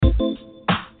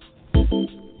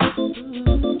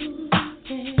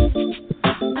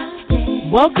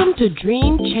Welcome to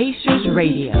Dream Chasers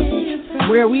Radio,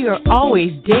 where we are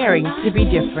always daring to be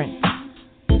different.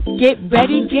 Get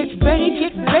ready, get ready,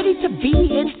 get ready to be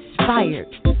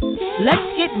inspired.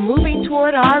 Let's get moving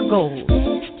toward our goals.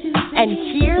 And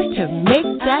here to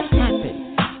make that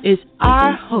happen is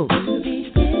our host,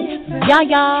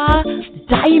 Yaya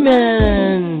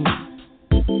Diamond.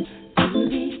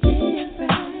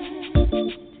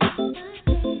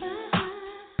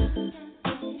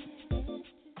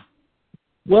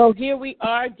 Well, here we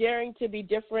are, daring to be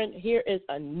different. Here is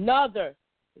another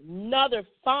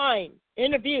fine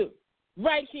interview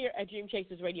right here at Dream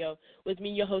Chasers Radio with me,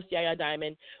 your host, Yaya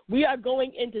Diamond. We are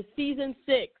going into Season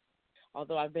 6,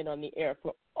 although I've been on the air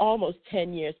for almost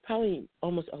 10 years, probably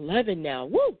almost 11 now.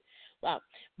 Woo! Wow.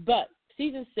 But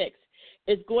Season 6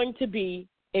 is going to be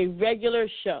a regular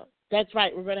show. That's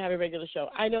right, we're going to have a regular show.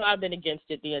 I know I've been against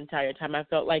it the entire time. I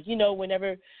felt like,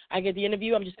 whenever I get the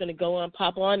interview, I'm just going to go on and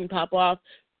pop off.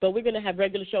 But we're going to have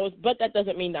regular shows, but that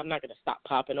doesn't mean that I'm not going to stop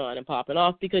popping on and popping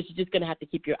off, because you're just going to have to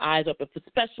keep your eyes open for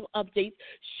special updates,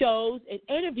 shows, and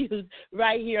interviews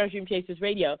right here on Dream Chasers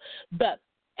Radio. But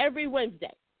every Wednesday,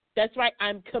 that's right,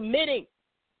 I'm committing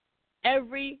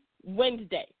every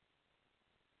Wednesday.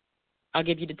 I'll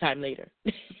give you the time later.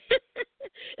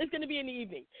 It's going to be in the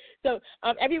evening. So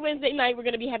every Wednesday night, we're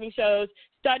going to be having shows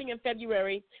starting in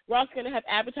February. We're also going to have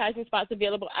advertising spots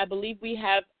available. I believe we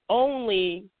have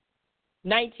only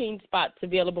 19 spots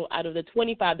available out of the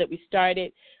 25 that we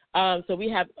started. So we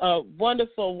have a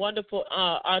wonderful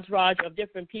entourage of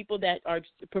different people that are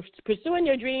pursuing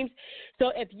their dreams.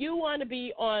 So if you want to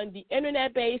be on the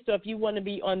internet-based, or if you want to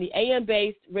be on the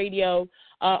AM-based radio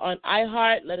on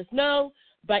iHeart, let us know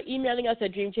by emailing us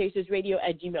at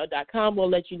dreamchasersradio@gmail.com. We'll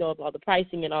let you know about all the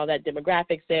pricing and all that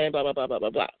demographics and blah, blah, blah, blah,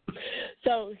 blah, blah.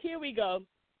 So here we go.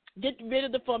 Get rid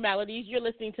of the formalities. You're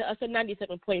listening to us at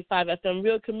 97.5 FM,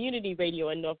 Real Community Radio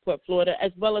in Northport, Florida,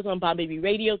 as well as on Bob Baby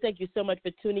Radio. Thank you so much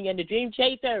for tuning in to Dream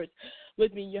Chasers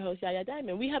with me, your host, Yaya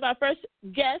Diamond. We have our first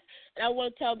guest, and I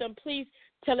want to tell them, please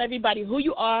tell everybody who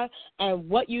you are and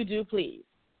what you do, please.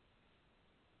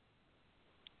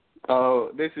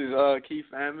 This is Keith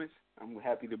Ammons. I'm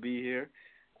happy to be here.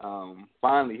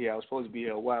 Finally here. I was supposed to be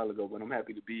here a while ago, but I'm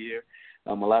happy to be here.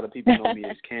 A lot of people know me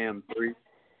as Cam 3.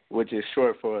 Which is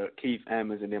short for Keith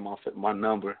Ammons, and then my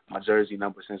jersey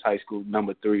number since high school,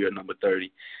 number 3 or number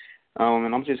 30.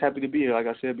 And I'm just happy to be here, like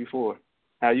I said before.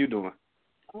 How you doing?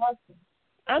 Awesome.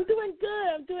 I'm doing good.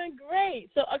 I'm doing great.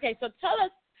 So tell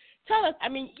us,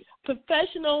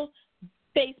 professional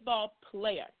baseball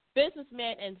player,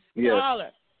 businessman, and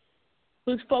scholar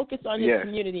who's focused on his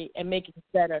community and making it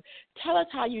better. Tell us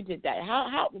how you did that.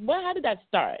 How did that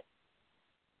start?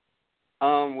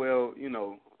 Well,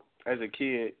 as a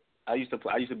kid, I used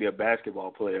to be a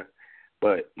basketball player,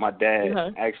 but my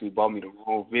dad actually bought me the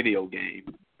wrong video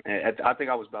game. And I think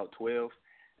I was about 12,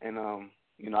 and I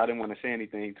didn't want to say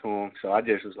anything to him, so I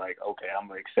just was like, okay, I'm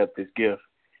gonna accept this gift.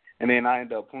 And then I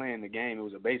ended up playing the game. It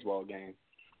was a baseball game,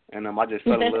 and I just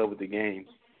fell in love with the game.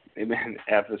 And then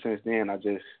since then, I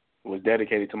just was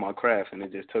dedicated to my craft, and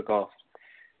it just took off.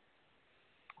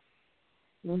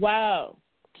 Wow.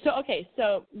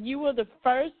 So you were the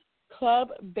first club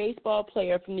baseball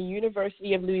player from the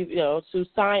University of Louisville to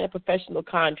sign a professional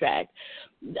contract.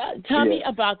 Tell me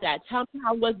about that. Tell me,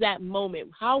 how was that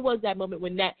moment? How was that moment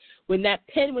when that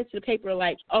pen went to the paper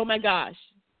like, oh my gosh,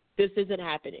 this isn't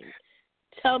happening?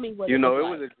 Tell me what it was like.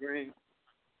 It was a dream.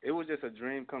 It was just a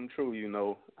dream come true,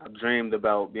 I dreamed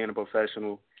about being a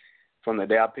professional from the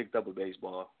day I picked up a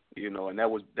baseball, and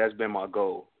that's been my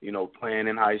goal. Playing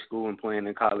in high school and playing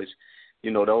in college,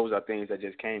 those are things that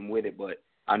just came with it, but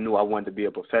I knew I wanted to be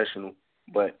a professional.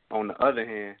 But on the other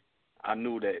hand, I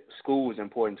knew that school was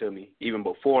important to me even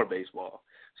before baseball.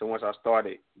 So once I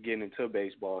started getting into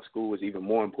baseball, school was even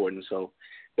more important. So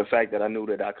the fact that I knew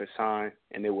that I could sign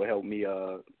and it would help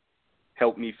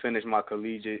me finish my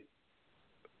collegiate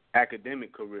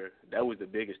academic career, that was the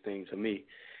biggest thing to me.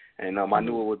 And I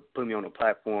knew it would put me on a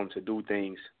platform to do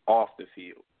things off the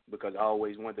field, because I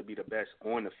always wanted to be the best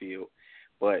on the field.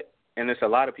 And there's a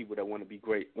lot of people that want to be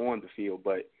great on the field,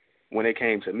 but when it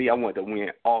came to me, I wanted to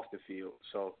win off the field.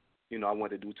 So, I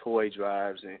wanted to do toy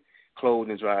drives and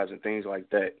clothing drives and things like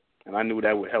that. And I knew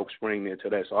that would help spring me into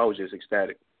that, so I was just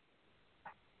ecstatic.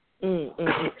 Now,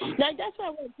 that's what I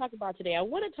want to talk about today. I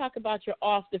want to talk about your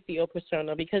off-the-field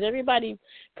persona, because everybody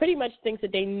pretty much thinks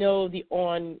that they know the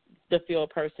on-the-field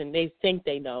person. They think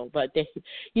they know, but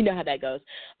you know how that goes.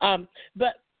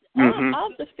 But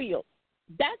off the field,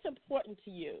 that's important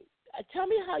to you. Tell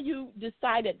me how you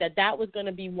decided that was going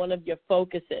to be one of your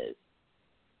focuses.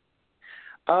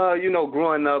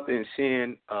 Growing up and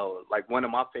seeing like one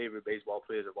of my favorite baseball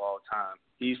players of all time,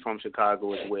 he's from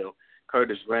Chicago as well,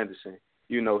 Curtis Granderson.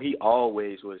 He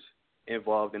always was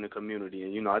involved in the community,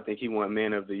 and I think he won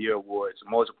Man of the Year awards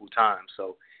multiple times.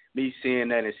 So me seeing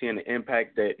that and seeing the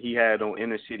impact that he had on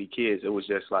inner city kids, it was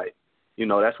just like,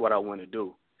 that's what I want to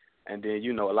do. And then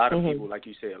a lot of people, like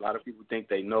you said, a lot of people think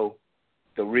they know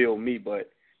the real me, but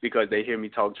because they hear me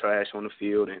talk trash on the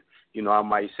field, and I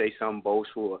might say something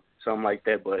boastful or something like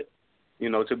that, but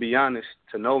to be honest,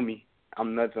 to know me,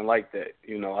 I'm nothing like that.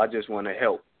 I just want to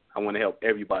help. I want to help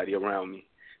everybody around me,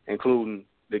 including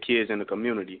the kids in the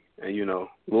community. And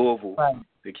Louisville, right.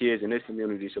 The kids in this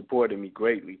community supported me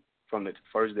greatly from the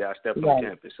first day I stepped on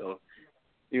campus. So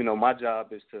my job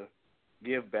is to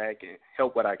give back and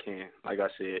help what I can, like I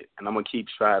said, and I'm gonna keep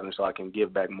striving so I can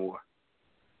give back more.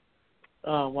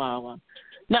 Oh wow!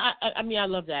 No, I mean I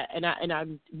love that,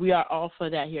 and we are all for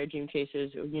that here at Dream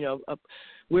Chasers.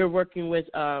 We're working with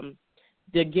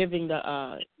they're giving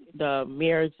the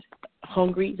mayor's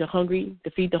to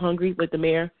feed the hungry with the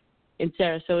mayor in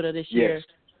Sarasota this year. Yes.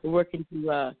 We're working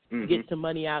to get some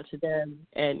money out to them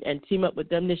and team up with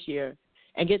them this year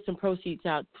and get some proceeds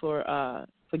out for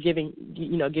giving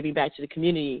back to the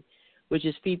community, which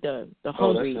is feed the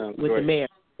hungry with the mayor.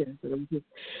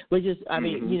 Which is I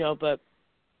mean but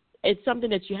it's something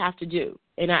that you have to do,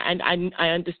 and I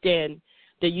understand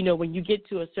that when you get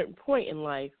to a certain point in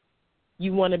life,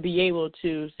 you want to be able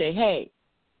to say, hey,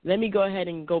 let me go ahead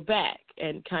and go back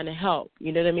and kind of help.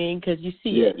 You know what I mean? Because you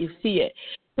see it.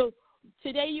 So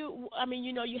today you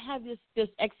have this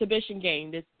exhibition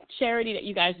game, this charity that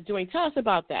you guys are doing. Tell us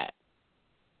about that.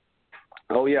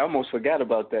 Oh yeah, I almost forgot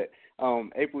about that.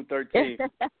 April 13th,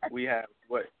 we have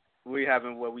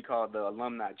what we call the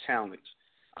Alumni Challenge.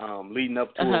 Leading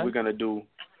up to it, we're going to do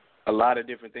a lot of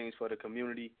different things for the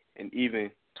community, and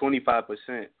even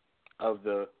 25%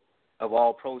 of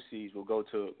all proceeds will go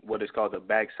to what is called the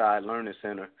Backside Learning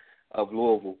Center of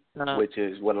Louisville, which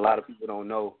is what a lot of people don't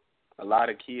know. A lot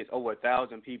of kids, over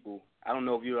 1,000 people. I don't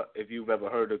know if you've ever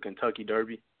heard of Kentucky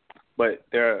Derby, but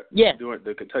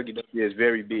the Kentucky Derby is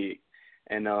very big,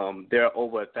 and there are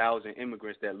over 1,000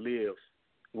 immigrants that live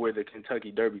where the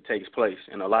Kentucky Derby takes place,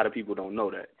 and a lot of people don't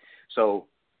know that. So,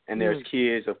 and there's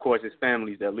kids, of course, there's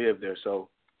families that live there. So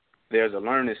there's a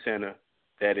learning center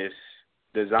that is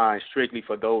designed strictly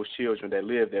for those children that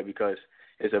live there, because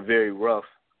it's a very rough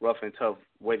and tough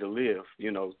way to live,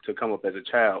 to come up as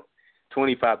a child.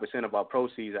 25% of our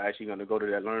proceeds are actually going to go to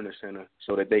that learning center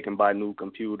so that they can buy new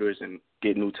computers and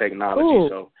get new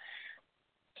technology. Ooh.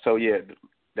 So yeah,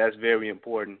 that's very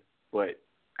important. But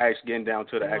actually getting down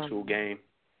to the actual game,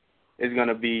 it's going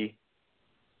to be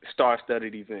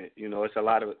star-studded event. It's a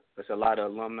lot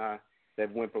of alumni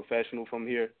that went professional from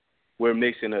here. We're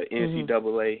mixing the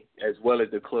NCAA as well as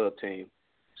the club team.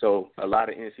 So a lot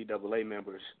of NCAA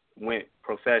members went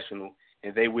professional,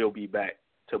 and they will be back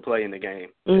to play in the game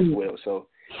as well. So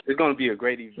it's going to be a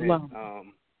great event. Wow.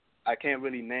 I can't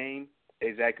really name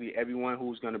exactly everyone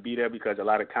who's going to be there because a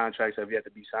lot of contracts have yet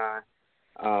to be signed.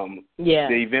 The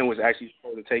event was actually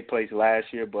supposed to take place last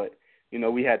year, but,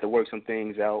 we had to work some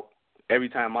things out. Every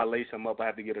time I lace them up, I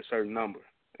have to get a certain number.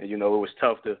 And, it was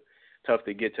tough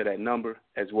to get to that number,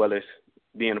 as well as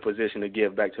be in a position to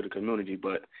give back to the community.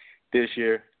 But this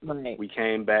year, we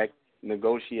came back,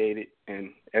 negotiated,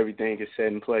 and everything is set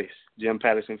in place. Jim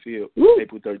Patterson Field,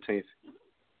 April 13th.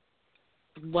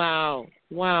 Wow.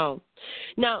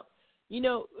 Now,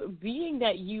 being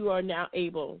that you are now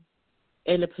able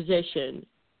in a position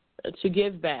to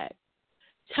give back,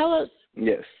 tell us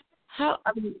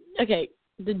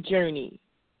the journey.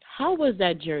 How was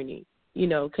that journey?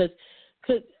 Because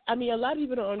a lot of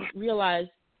people don't realize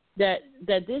that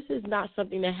this is not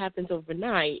something that happens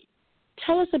overnight.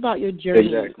 Tell us about your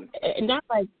journey. Exactly. And not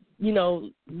like,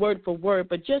 word for word,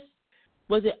 but just,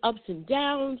 was it ups and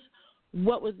downs?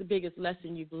 What was the biggest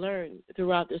lesson you've learned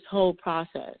throughout this whole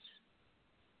process?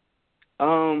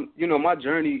 My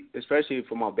journey, especially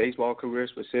for my baseball career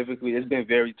specifically, it's been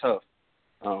very tough.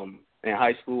 In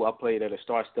high school, I played at a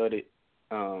star-studded,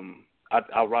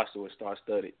 our roster was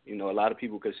star-studded. A lot of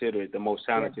people consider it the most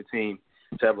talented team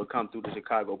to ever come through the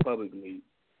Chicago Public League.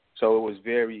 So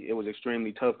it was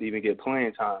extremely tough to even get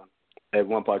playing time at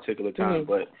one particular time.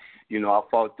 But, I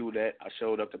fought through that. I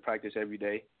showed up to practice every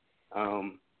day.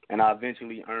 And I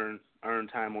eventually earned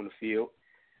time on the field.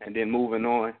 And then moving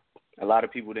on, a lot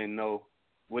of people didn't know,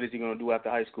 what is he going to do after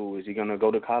high school? Is he going to go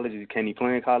to college? Can he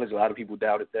play in college? A lot of people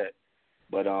doubted that.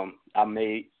 But I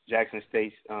made Jackson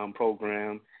State's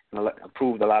program, and I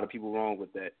proved a lot of people wrong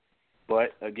with that.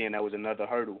 But, again, that was another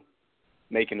hurdle,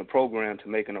 making a program to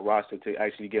making a roster to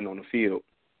actually getting on the field.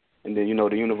 And then,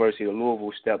 the University of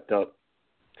Louisville stepped up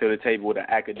to the table with an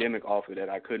academic offer that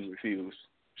I couldn't refuse.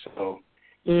 So,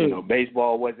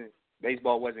 baseball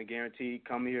wasn't guaranteed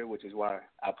coming here, which is why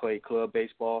I played club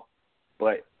baseball.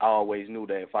 But I always knew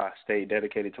that if I stayed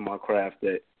dedicated to my craft,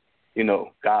 that,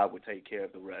 God would take care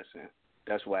of the rest, and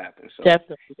that's what happened. So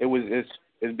Definitely.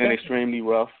 It's been extremely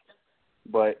rough,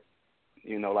 but,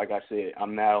 like I said,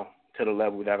 I'm now to the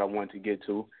level that I want to get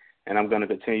to, and I'm going to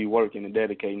continue working and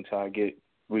dedicating until I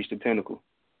reach the pinnacle.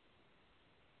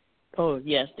 Oh,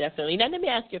 yes, definitely. Now, let me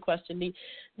ask you a question.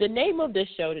 The name of this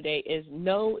show today is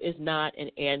No Is Not an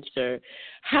Answer.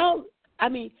 How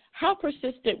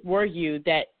persistent were you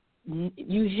that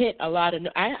you hit a lot of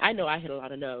I know I hit a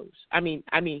lot of no's. I mean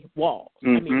walls.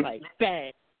 Mm-hmm. I mean, like,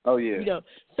 bang. Oh, yeah.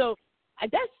 So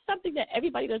that's something that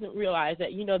everybody doesn't realize, that,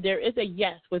 there is a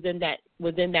yes within that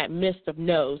mist of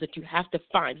no's that you have to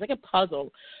find. It's like a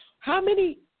puzzle. How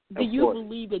many do you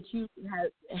believe that you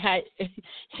had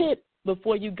hit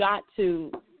before you got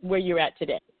to where you're at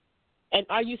today? And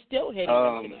are you still hitting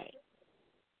them today?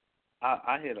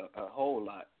 I hit a whole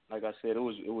lot. Like I said, it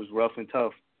was rough and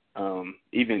tough.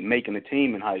 Even making a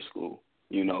team in high school,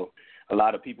 a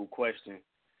lot of people question,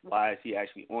 why is he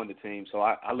actually on the team? So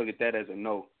I look at that as a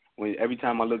no. Every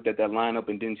time I looked at that lineup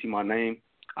and didn't see my name,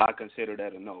 I consider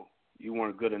that a no. You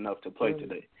weren't good enough to play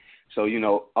today. So,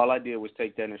 all I did was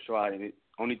take that in stride, and the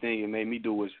only thing it made me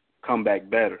do was come back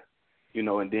better,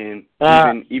 and then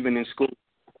even in school,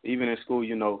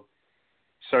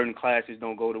 certain classes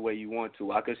don't go the way you want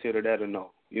to. I consider that a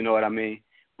no. You know what I mean?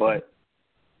 But,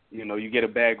 you get a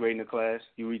bad grade in the class,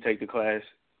 you retake the class,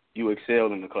 you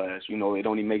excel in the class. It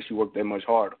only makes you work that much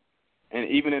harder. And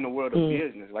even in the world of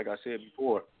business, like I said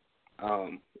before,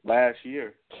 last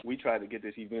year we tried to get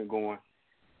this event going,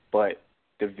 but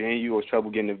the venue, it was trouble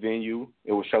getting the venue.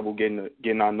 It was trouble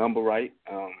getting our number right.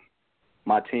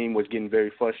 My team was getting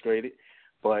very frustrated.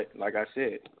 But like I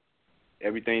said,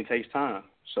 everything takes time.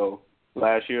 So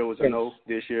last year was a no.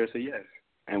 This year it's a yes,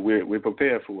 and we're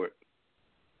prepared for it.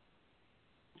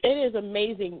 It is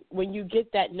amazing when you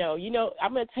get that no.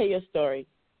 I'm going to tell you a story.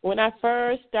 When I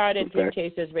first started Dream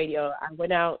Chasers Radio, I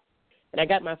went out and I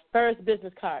got my first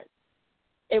business card.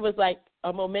 It was like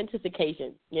a momentous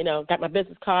occasion. Got my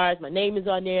business cards, my name is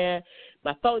on there,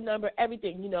 my phone number,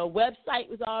 everything. Website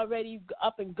was already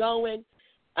up and going.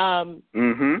 And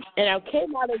I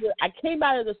came out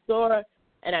of the store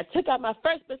and I took out my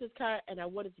first business card and I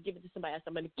wanted to give it to somebody else.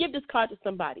 I'm going to give this card to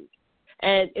somebody.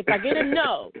 And if I get a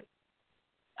no,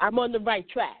 I'm on the right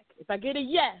track. If I get a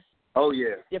yes,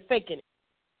 they're faking it.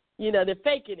 They're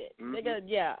faking it. They're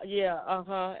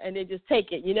gonna, and they just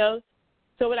take it,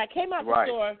 So when I came out the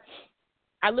store,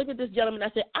 I looked at this gentleman. I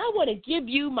said, I want to give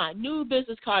you my new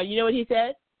business card. You know what he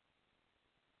said?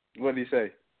 What did he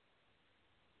say?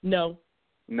 No.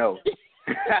 No.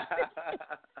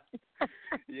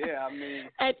 Yeah, I mean.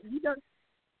 And,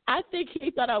 I think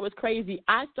he thought I was crazy.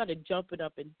 I started jumping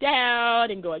up and down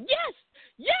and going, yes.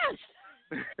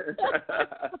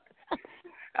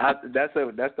 That's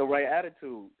the right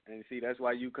attitude, and see, that's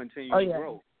why you continue to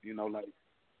grow.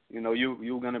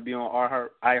 You're gonna be on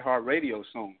iHeartRadio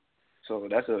soon, so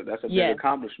that's a big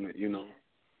accomplishment.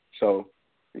 So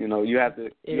you have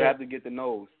to get the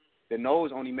no's. The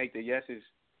no's only make the yeses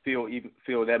feel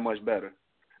that much better.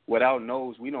 Without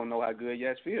no's, we don't know how good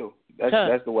yes feel.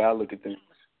 That's the way I look at things.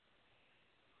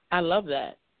 I love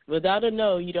that. Without a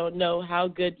no, you don't know how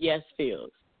good yes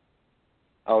feels.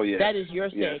 Oh, yeah. That is your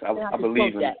saying. Yes, I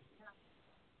believe in that.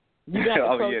 You got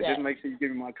to quote that. Just make sure you give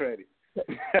me my credit.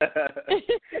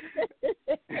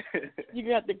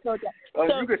 You have to quote that. Oh,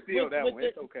 so you can steal that one.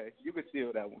 It's okay. You can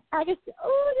steal that one. I can.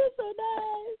 Oh, that's so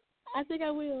nice. I think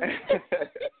I will.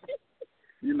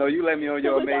 You let me on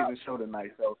your amazing show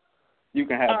tonight, so you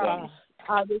can have that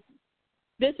one.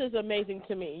 This is amazing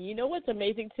to me. You know what's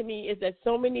amazing to me is that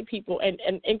so many people, and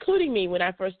including me when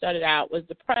I first started out, was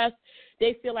depressed.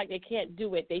 They feel like they can't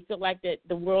do it. They feel like that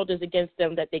the world is against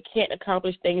them, that they can't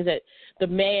accomplish things, that the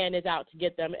man is out to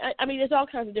get them. I mean, there's all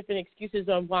kinds of different excuses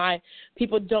on why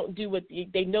people don't do what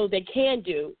they know they can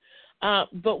do.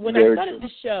 But when I started the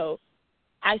show,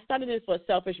 I started this for a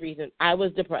selfish reason. I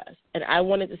was depressed, and I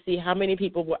wanted to see how many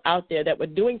people were out there that were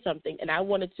doing something, and I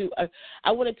wanted to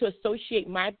associate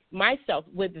myself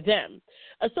with them.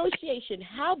 Association,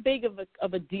 how big of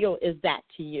a deal is that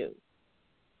to you?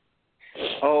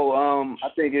 I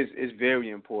think it's very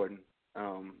important.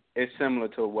 It's similar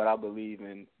to what I believe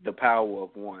in, the power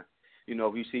of one.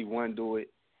 If you see one do it,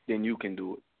 then you can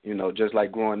do it. Just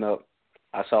like growing up,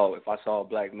 if I saw a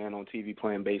black man on TV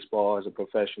playing baseball as a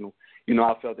professional, you know,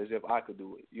 I felt as if I could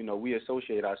do it. You know, we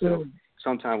associate ourselves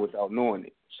sometimes without knowing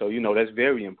it. So, you know, that's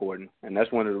very important. And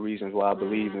that's one of the reasons why I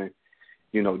believe in,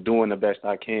 you know, doing the best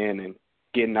I can and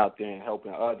getting out there and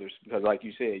helping others. Because like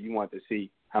you said, you want to see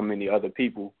how many other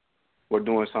people were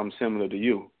doing something similar to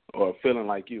you or feeling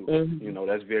like you. You know,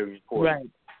 that's very important. Right.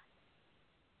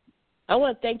 I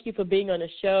want to thank you for being on the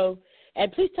show. And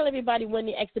please tell everybody when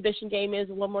the exhibition game is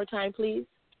one more time, please.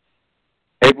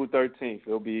 April 13th.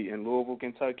 It'll be in Louisville,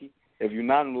 Kentucky. If you're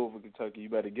not in Louisville, Kentucky, you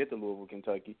better get to Louisville,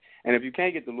 Kentucky. And if you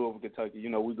can't get to Louisville, Kentucky, you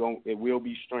know, it will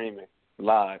be streaming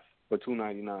live for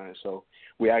 $2.99. So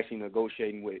we're actually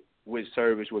negotiating with which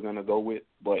service we're going to go with,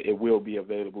 but it will be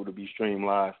available to be streamed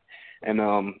live. And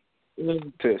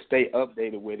to stay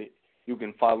updated with it, you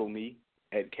can follow me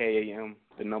at KAM,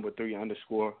 the number 3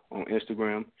 _ on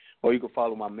Instagram, or you can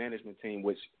follow my management team,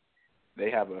 which they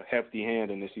have a hefty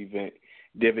hand in this event,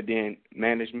 Dividend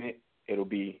Management. It'll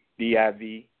be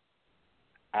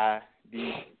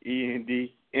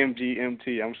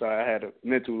DIVIDENDMGMT. I'm sorry, I had a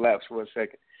mental lapse for a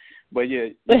second. But, yeah,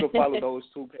 you can follow those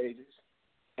 2 pages.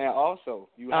 And also,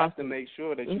 you have to make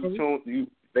sure that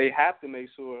they have to make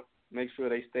sure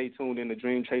they stay tuned in to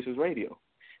Dream Chasers Radio.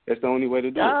 That's the only way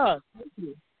to do it. Thank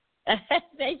you.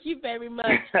 Thank you very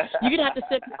much. You're going to have to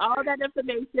send all that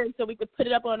information so we can put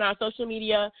it up on our social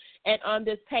media and on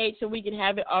this page so we can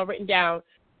have it all written down.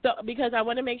 So because I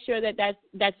want to make sure that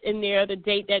that's in there, the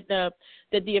date that the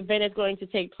event is going to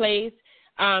take place,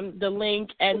 the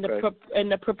link and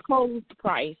the proposed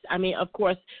price. I mean, of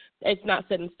course, it's not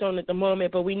set in stone at the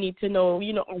moment, but we need to know,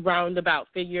 you know, a roundabout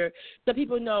figure so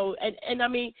people know. And I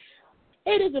mean,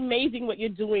 it is amazing what you're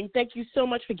doing. Thank you so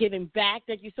much for giving back.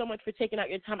 Thank you so much for taking out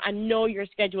your time. I know your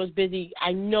schedule is busy.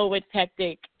 I know it's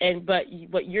hectic, but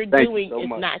what you're doing is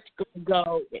not going to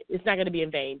go. It's not going to be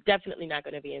in vain. Definitely not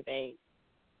going to be in vain.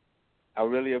 I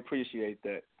really appreciate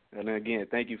that. And again,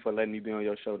 thank you for letting me be on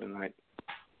your show tonight.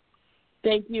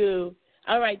 Thank you.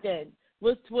 All right, then.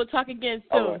 We'll talk again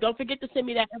soon. Right. Don't forget to send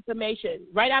me that information.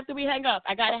 Right after we hang up,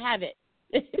 I got to have it.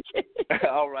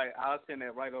 All right. I'll send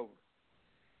that right over.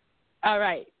 All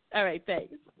right.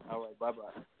 Thanks. All right.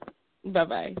 Bye-bye.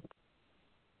 Bye-bye.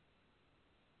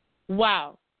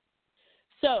 Wow.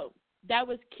 So that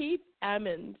was Keith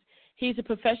Ammons. He's a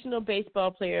professional baseball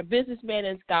player, businessman,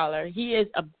 and scholar. He is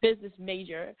a business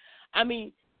major. I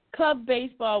mean, club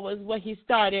baseball was what he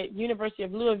started, University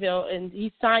of Louisville, and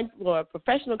he signed for a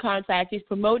professional contract. He's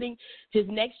promoting his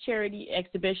next charity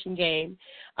exhibition game,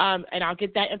 and I'll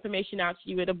get that information out to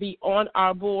you. It'll be on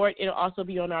our board. It'll also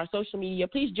be on our social media.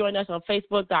 Please join us on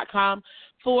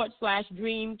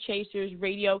Facebook.com/Dream Chasers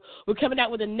Radio. We're coming out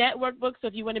with a network book, so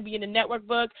if you want to be in the network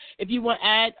book, if you want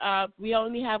ad, we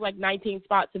only have like 19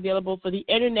 spots available for the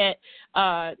internet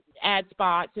ad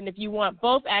spots, and if you want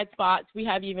both ad spots, we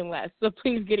have even less. So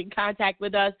please get in contact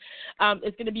with us.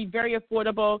 It's going to be very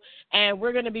affordable, and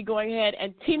we're going to be going ahead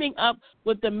and teaming up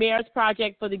with the Mayor's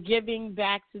Project for the Giving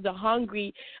Back to the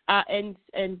Hungry in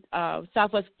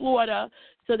Southwest Florida,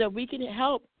 so that we can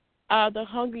help the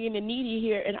hungry and the needy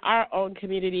here in our own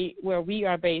community where we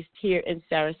are based here in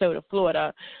Sarasota,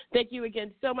 Florida. Thank you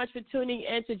again so much for tuning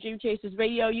in to Dream Chasers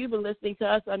Radio. You've been listening to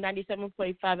us on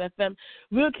 97.5 FM,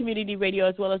 Real Community Radio,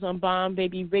 as well as on Bomb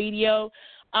Baby Radio.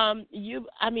 You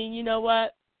know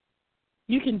what?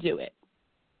 You can do it.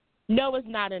 No is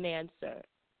not an answer,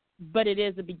 but it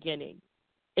is a beginning.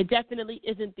 It definitely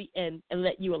isn't the end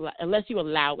unless you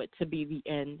allow it to be the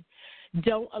end.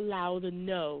 Don't allow the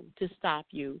no to stop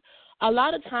you. A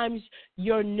lot of times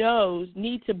your no's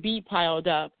need to be piled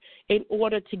up in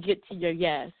order to get to your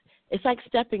yes. It's like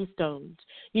stepping stones,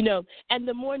 you know, and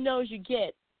the more no's you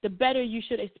get, the better you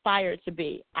should aspire to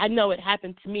be. I know it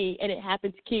happened to me, and it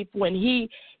happened to Keith when he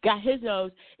got his no's.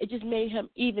 It just made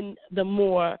him even the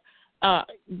more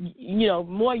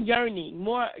more yearning,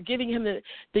 more giving him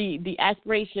the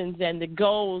aspirations and the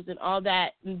goals and all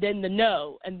that, and then the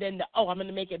no, and then I'm going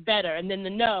to make it better, and then the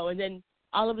no, and then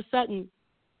all of a sudden,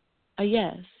 a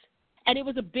yes. And it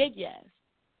was a big yes.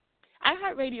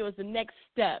 iHeartRadio is the next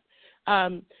step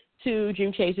to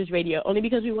Dream Chasers Radio, only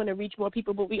because we want to reach more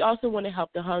people, but we also want to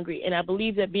help the hungry. And I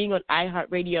believe that being on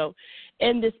iHeartRadio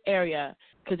in this area,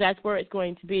 because that's where it's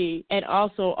going to be, and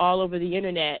also all over the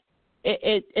internet,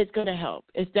 it's going to help.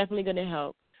 It's definitely going to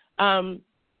help. I'm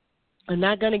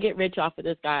not going to get rich off of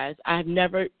this, guys. I've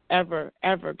never, ever,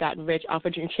 ever gotten rich off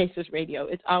of Dream Chasers Radio.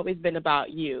 It's always been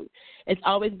about you. It's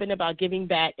always been about giving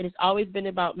back, and it's always been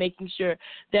about making sure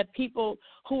that people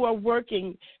who are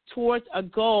working towards a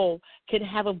goal can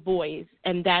have a voice,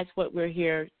 and that's what we're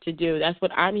here to do. That's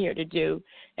what I'm here to do,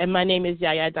 and my name is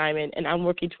Yaya Diamond, and I'm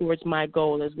working towards my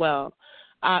goal as well.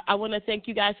 I want to thank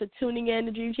you guys for tuning in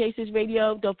to Dream Chasers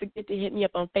Radio. Don't forget to hit me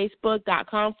up on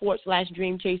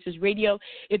Facebook.com/Dream Chasers Radio.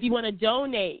 If you want to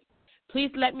donate,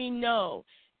 please let me know.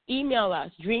 Email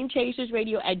us,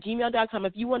 dreamchasersradio@gmail.com.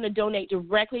 If you want to donate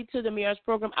directly to the Mirrors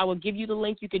program, I will give you the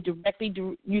link. You can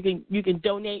you can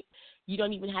donate. You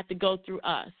don't even have to go through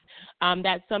us.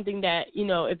 That's something that,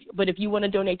 but if you want to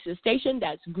donate to the station,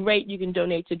 that's great. You can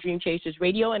donate to Dream Chasers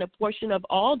Radio, and a portion of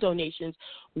all donations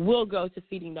will go to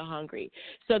Feeding the Hungry.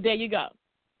 So there you go.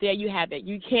 There you have it.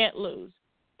 You can't lose,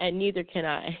 and neither can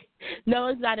I. No,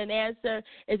 it's not an answer.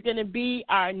 It's going to be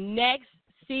our next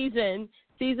season,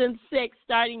 Season 6,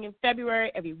 starting in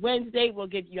February. Every Wednesday, we'll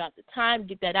give you out the time,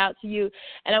 get that out to you.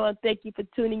 And I want to thank you for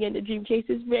tuning in to Dream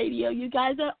Chasers Radio. You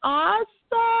guys are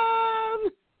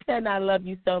awesome. And I love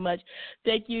you so much.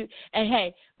 Thank you. And,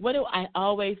 hey, what do I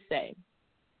always say?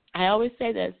 I always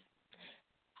say this.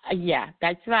 Yeah,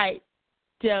 that's right.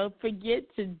 Don't forget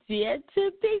to dare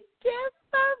to be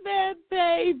different,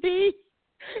 baby.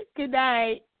 Good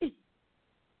night.